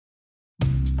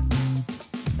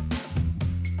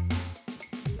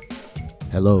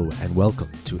Hello and welcome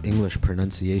to English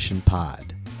Pronunciation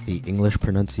Pod, the English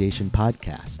pronunciation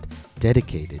podcast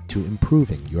dedicated to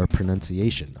improving your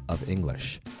pronunciation of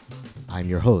English. I'm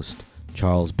your host,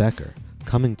 Charles Becker,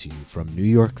 coming to you from New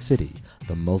York City,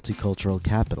 the multicultural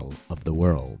capital of the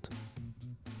world.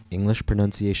 English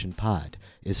Pronunciation Pod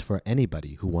is for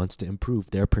anybody who wants to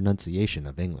improve their pronunciation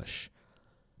of English.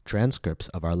 Transcripts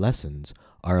of our lessons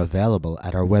are available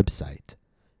at our website,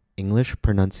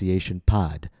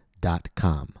 englishpronunciationpod.com.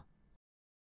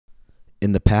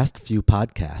 In the past few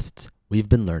podcasts, we've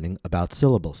been learning about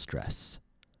syllable stress.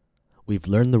 We've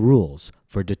learned the rules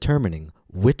for determining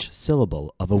which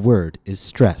syllable of a word is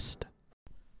stressed.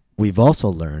 We've also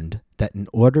learned that in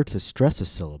order to stress a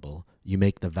syllable, you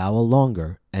make the vowel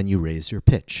longer and you raise your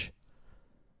pitch.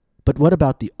 But what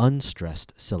about the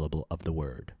unstressed syllable of the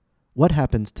word? What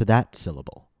happens to that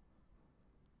syllable?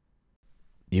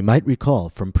 You might recall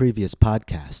from previous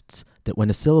podcasts that when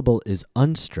a syllable is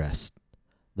unstressed,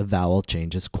 the vowel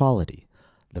changes quality.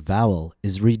 The vowel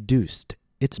is reduced,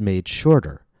 it's made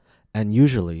shorter, and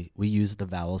usually we use the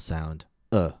vowel sound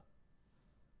the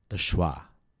schwa.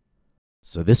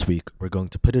 So this week we're going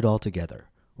to put it all together.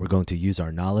 We're going to use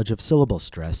our knowledge of syllable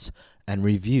stress and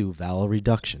review vowel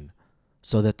reduction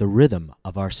so that the rhythm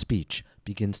of our speech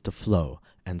begins to flow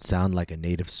and sound like a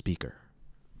native speaker.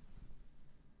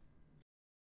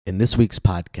 In this week's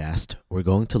podcast, we're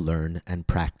going to learn and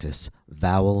practice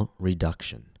vowel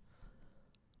reduction.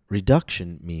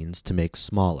 Reduction means to make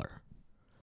smaller.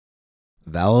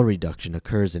 Vowel reduction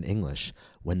occurs in English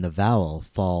when the vowel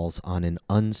falls on an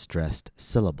unstressed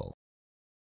syllable.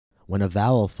 When a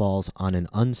vowel falls on an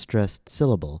unstressed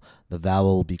syllable, the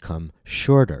vowel will become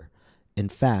shorter. In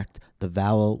fact, the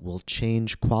vowel will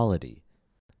change quality.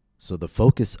 So the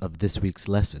focus of this week's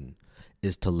lesson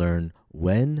is to learn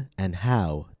when and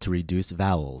how to reduce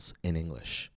vowels in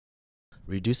English.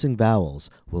 Reducing vowels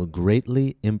will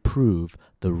greatly improve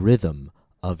the rhythm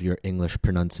of your English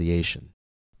pronunciation.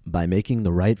 By making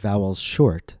the right vowels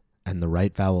short and the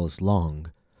right vowels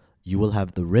long, you will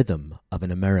have the rhythm of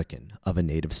an American, of a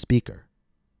native speaker.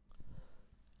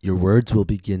 Your words will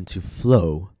begin to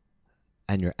flow,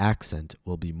 and your accent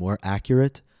will be more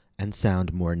accurate and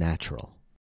sound more natural.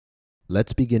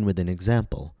 Let's begin with an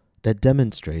example that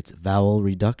demonstrates vowel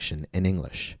reduction in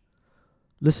English.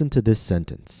 Listen to this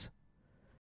sentence.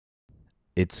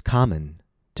 It's common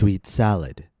to eat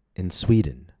salad in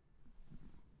Sweden.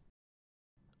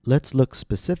 Let's look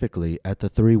specifically at the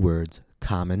three words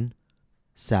common,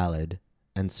 salad,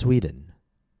 and Sweden.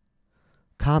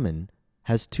 Common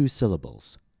has two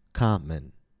syllables,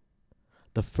 common.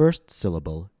 The first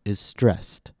syllable is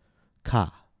stressed,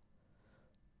 ka.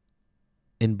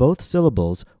 In both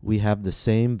syllables, we have the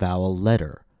same vowel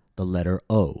letter, the letter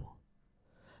O.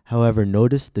 However,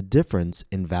 notice the difference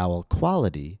in vowel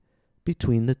quality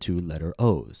between the two letter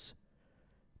O's.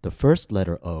 The first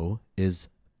letter O is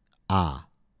A.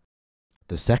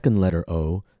 The second letter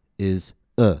O is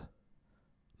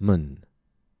mun.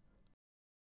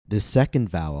 This second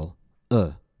vowel,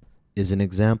 is an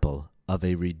example of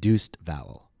a reduced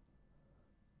vowel.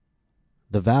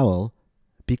 The vowel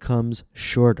becomes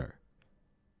shorter.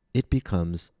 It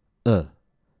becomes the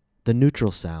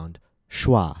neutral sound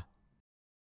schwa.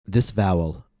 This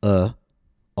vowel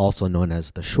also known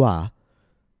as the schwa,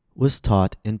 was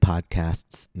taught in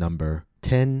podcasts number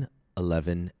 10,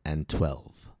 11, and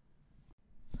 12.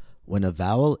 When a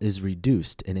vowel is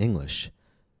reduced in English,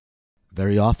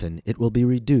 very often it will be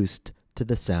reduced to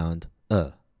the sound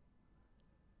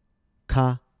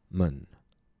ka-mun.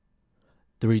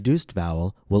 The reduced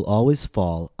vowel will always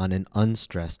fall on an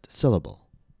unstressed syllable.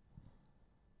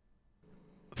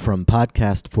 From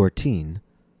podcast 14,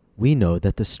 we know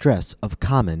that the stress of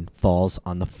common falls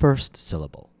on the first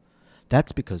syllable.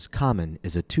 That's because common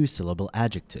is a two-syllable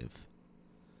adjective.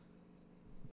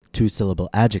 Two-syllable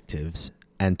adjectives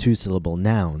and two-syllable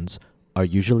nouns are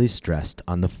usually stressed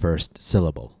on the first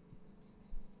syllable.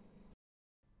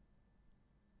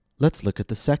 Let's look at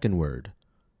the second word,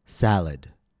 salad.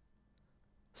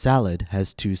 Salad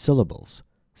has two syllables,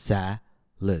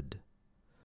 sa-lid.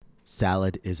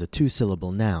 Salad is a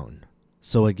two-syllable noun.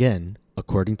 So again,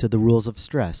 according to the rules of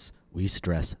stress, we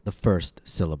stress the first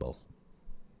syllable.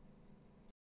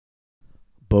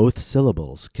 Both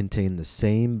syllables contain the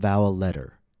same vowel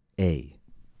letter, A.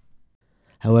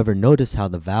 However, notice how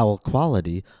the vowel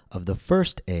quality of the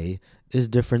first A is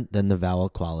different than the vowel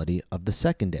quality of the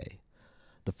second A.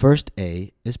 The first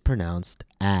A is pronounced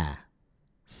A,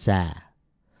 sa.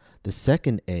 The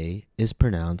second A is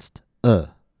pronounced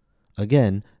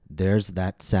Again, there's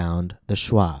that sound, the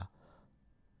schwa,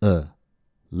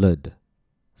 lid,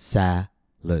 sa,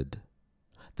 lid.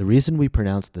 The reason we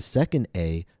pronounce the second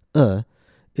A,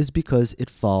 is because it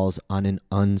falls on an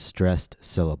unstressed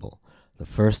syllable. The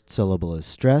first syllable is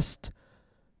stressed,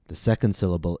 the second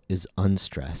syllable is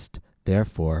unstressed.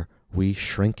 Therefore, we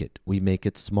shrink it. We make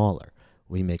it smaller.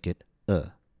 We make it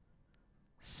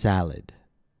salad,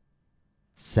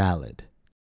 salad.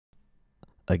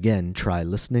 Again, try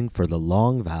listening for the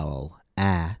long vowel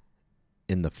a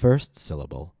in the first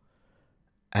syllable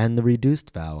and the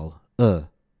reduced vowel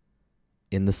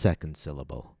in the second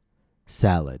syllable,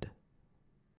 salad.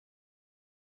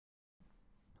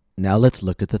 Now let's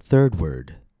look at the third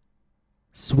word,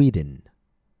 Sweden.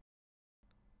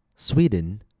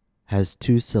 Sweden has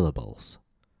two syllables,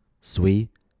 Sweden.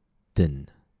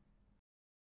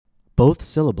 Both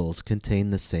syllables contain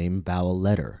the same vowel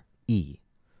letter, E.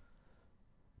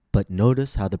 But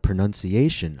notice how the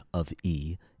pronunciation of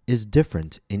E is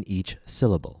different in each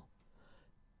syllable.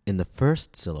 In the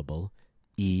first syllable,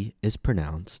 E is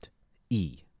pronounced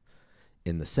E.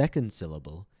 In the second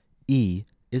syllable, E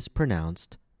is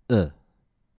pronounced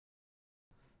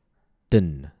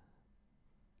den.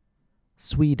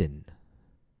 Sweden.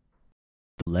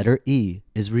 The letter E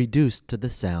is reduced to the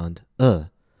sound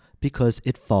because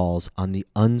it falls on the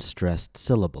unstressed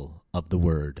syllable of the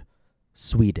word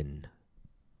Sweden.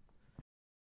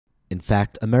 In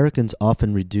fact, Americans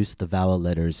often reduce the vowel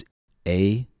letters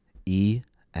A, E,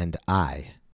 and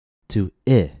I to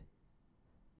I.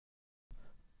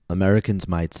 Americans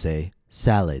might say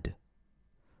salad,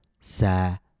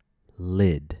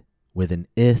 salid, with an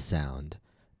I sound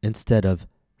instead of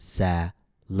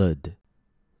salud,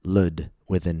 lud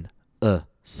with an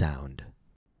sound.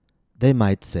 They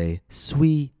might say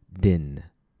Sweden,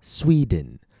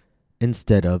 Sweden,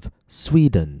 instead of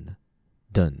Sweden,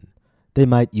 dun. They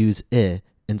might use I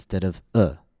instead of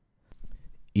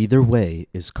Either way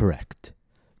is correct.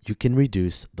 You can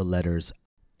reduce the letters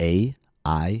A,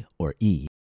 I, or E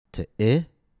to I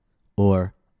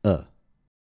or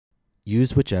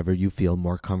Use whichever you feel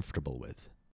more comfortable with.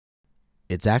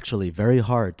 It's actually very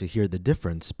hard to hear the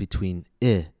difference between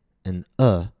I and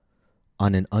on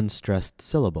an unstressed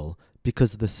syllable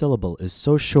because the syllable is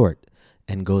so short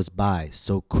and goes by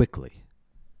so quickly.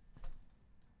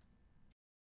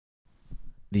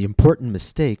 The important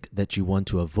mistake that you want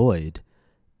to avoid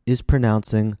is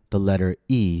pronouncing the letter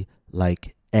E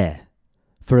like eh.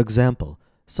 For example,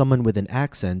 someone with an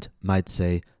accent might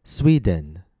say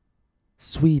Sweden,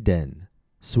 Sweden,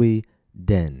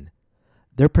 Sweden.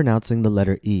 They're pronouncing the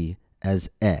letter E as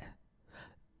eh.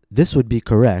 This would be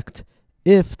correct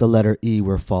if the letter E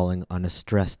were falling on a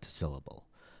stressed syllable.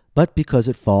 But because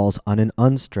it falls on an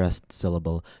unstressed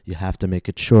syllable, you have to make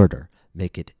it shorter.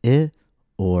 Make it I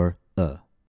or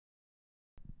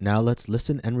Now let's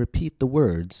listen and repeat the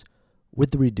words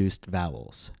with the reduced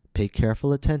vowels. Pay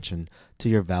careful attention to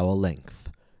your vowel length.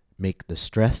 Make the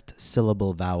stressed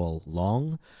syllable vowel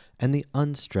long and the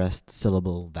unstressed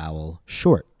syllable vowel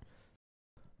short.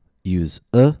 Use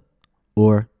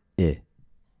or I.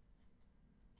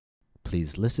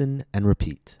 Please listen and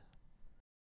repeat.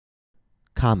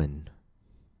 Common,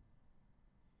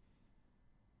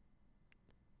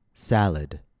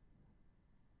 salad,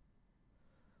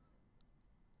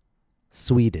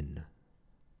 Sweden.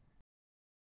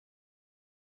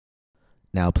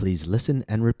 Now please listen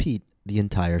and repeat the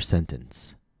entire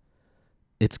sentence.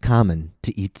 It's common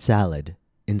to eat salad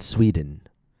in Sweden.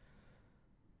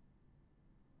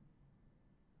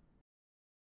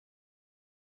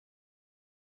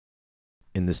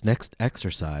 In this next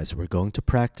exercise, we're going to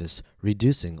practice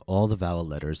reducing all the vowel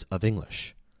letters of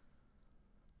English.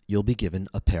 You'll be given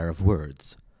a pair of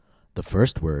words. The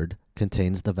first word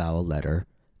contains the vowel letter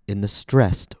in the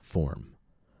stressed form.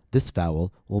 This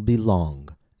vowel will be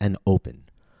long and open.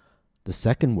 The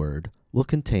second word will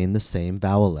contain the same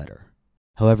vowel letter.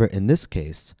 However, in this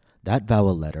case, that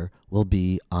vowel letter will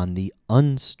be on the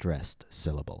unstressed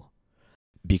syllable.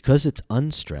 Because it's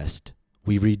unstressed,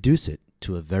 we reduce it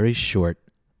to a very short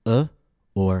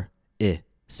or I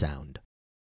sound.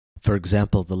 For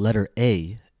example, the letter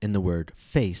A in the word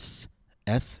face,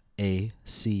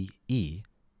 F-A-C-E,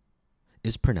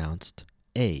 is pronounced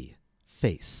A,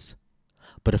 face.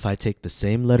 But if I take the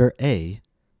same letter A,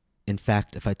 in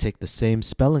fact, if I take the same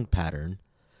spelling pattern,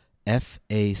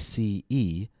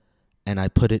 F-A-C-E, and I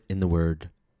put it in the word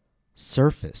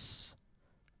surface,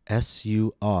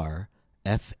 S-U-R-F-A-C-E,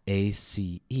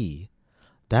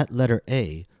 that letter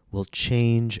A will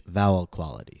change vowel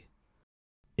quality.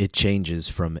 It changes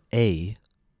from A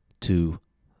to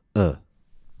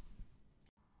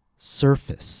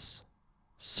surface,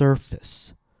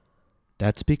 surface.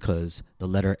 That's because the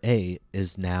letter A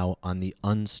is now on the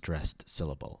unstressed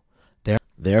syllable.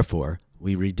 Therefore,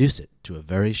 we reduce it to a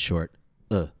very short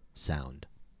sound.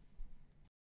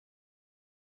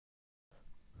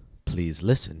 Please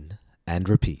listen and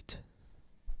repeat.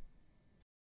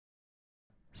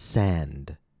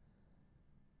 Sand.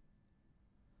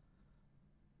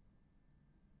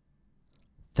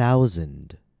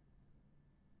 Thousand.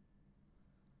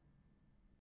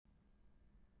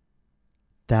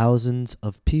 Thousands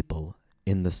of people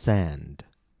in the sand.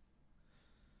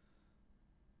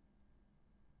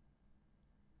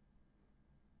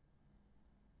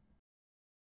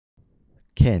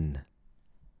 Ken.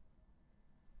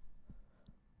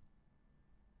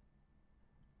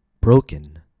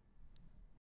 Broken.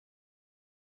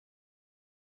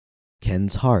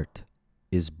 Ken's heart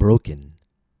is broken.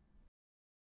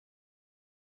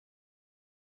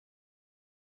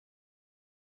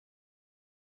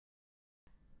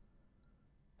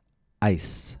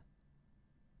 Ice.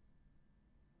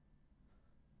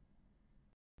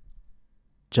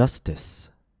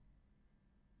 Justice.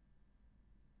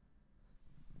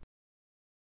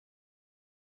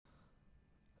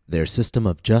 Their system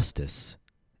of justice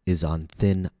is on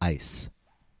thin ice.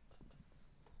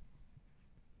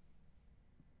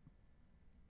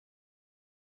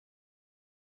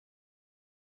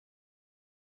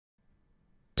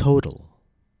 Total.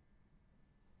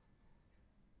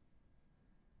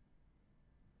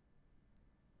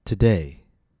 Today.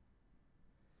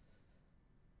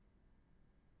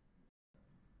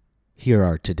 Here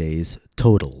are today's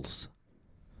totals.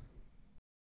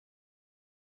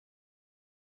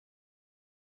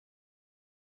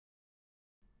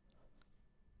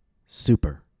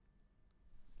 Super.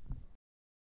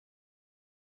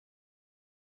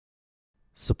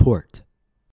 Support.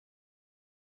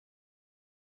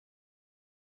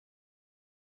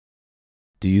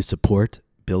 Do you support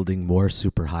building more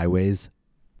superhighways?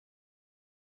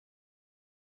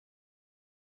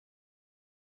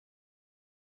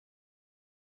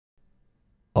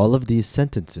 All of these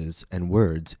sentences and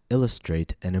words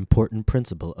illustrate an important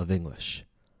principle of English.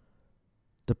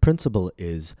 The principle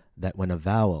is that when a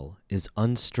vowel is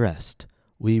unstressed,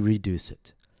 we reduce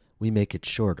it. We make it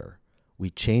shorter. We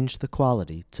change the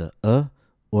quality to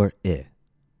or I.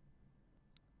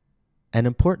 An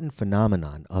important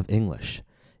phenomenon of English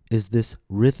is this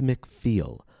rhythmic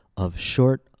feel of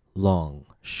short, long,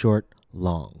 short,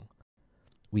 long.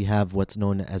 We have what's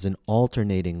known as an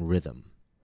alternating rhythm.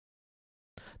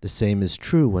 The same is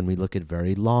true when we look at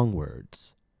very long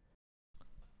words.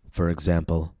 For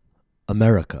example,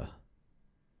 America.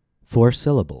 4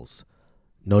 syllables.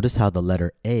 Notice how the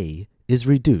letter A is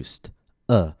reduced.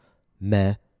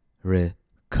 Me, re,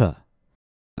 ka.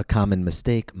 A common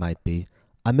mistake might be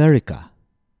America.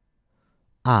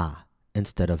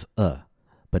 Instead of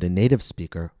but a native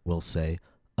speaker will say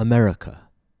America.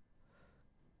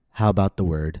 How about the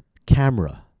word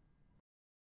camera?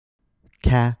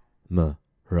 Camera.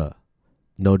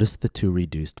 Notice the 2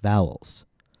 reduced vowels.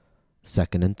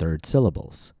 Second and third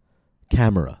syllables.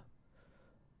 Camera.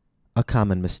 A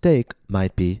common mistake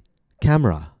might be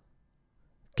camera.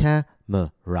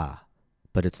 Camera.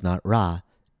 But it's not ra.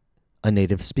 A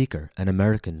native speaker, an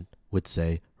American, would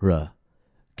say r.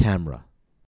 Camera.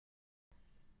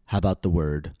 How about the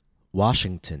word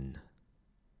Washington?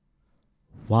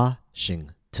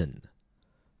 Washington.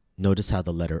 Notice how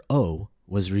the letter O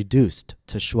was reduced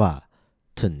to schwa,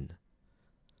 ten.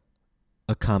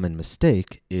 A common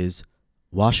mistake is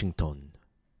Washington.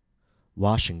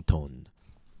 Washington.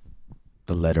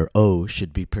 The letter O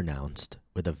should be pronounced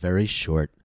with a very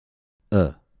short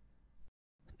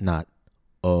not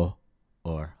o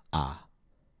or a.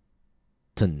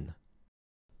 Ten.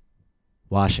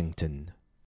 Washington.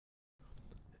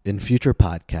 In future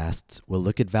podcasts, we'll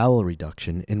look at vowel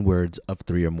reduction in words of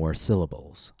 3 or more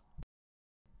syllables.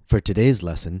 For today's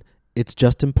lesson, it's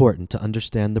just important to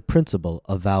understand the principle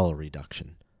of vowel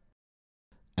reduction.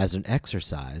 As an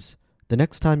exercise, the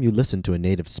next time you listen to a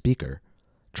native speaker,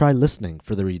 try listening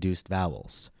for the reduced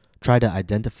vowels. Try to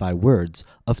identify words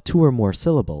of 2 or more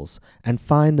syllables and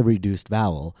find the reduced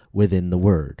vowel within the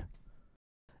word.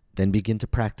 Then begin to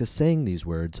practice saying these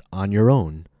words on your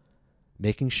own,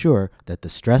 making sure that the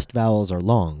stressed vowels are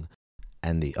long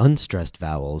and the unstressed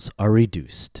vowels are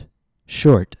reduced,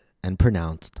 short and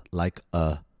pronounced like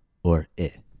a or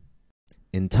I.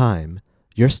 In time,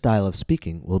 your style of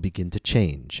speaking will begin to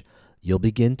change. You'll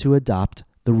begin to adopt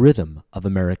the rhythm of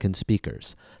American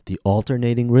speakers, the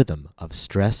alternating rhythm of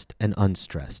stressed and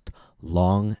unstressed,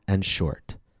 long and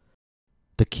short.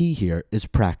 The key here is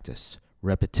practice,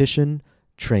 repetition,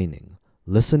 training,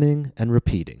 listening, and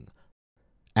repeating.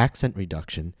 Accent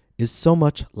reduction is so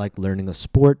much like learning a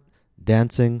sport,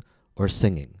 dancing, or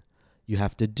singing. you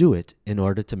have to do it in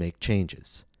order to make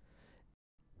changes.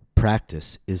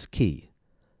 Practice is key.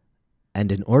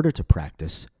 And in order to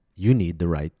practice, you need the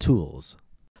right tools.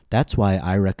 That's why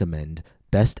I recommend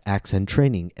Best Accent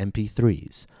Training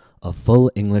MP3s, a full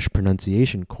English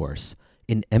pronunciation course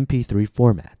in MP3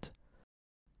 format.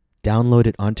 Download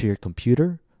it onto your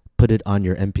computer, put it on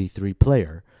your MP3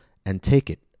 player, and take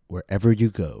it wherever you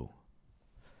go.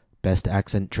 Best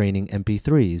Accent Training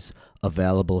MP3s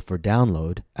available for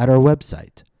download at our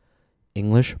website,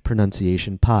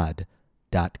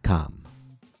 EnglishPronunciationPod.com.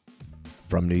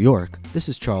 From New York, this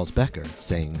is Charles Becker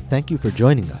saying thank you for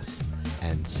joining us,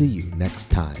 and see you next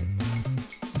time.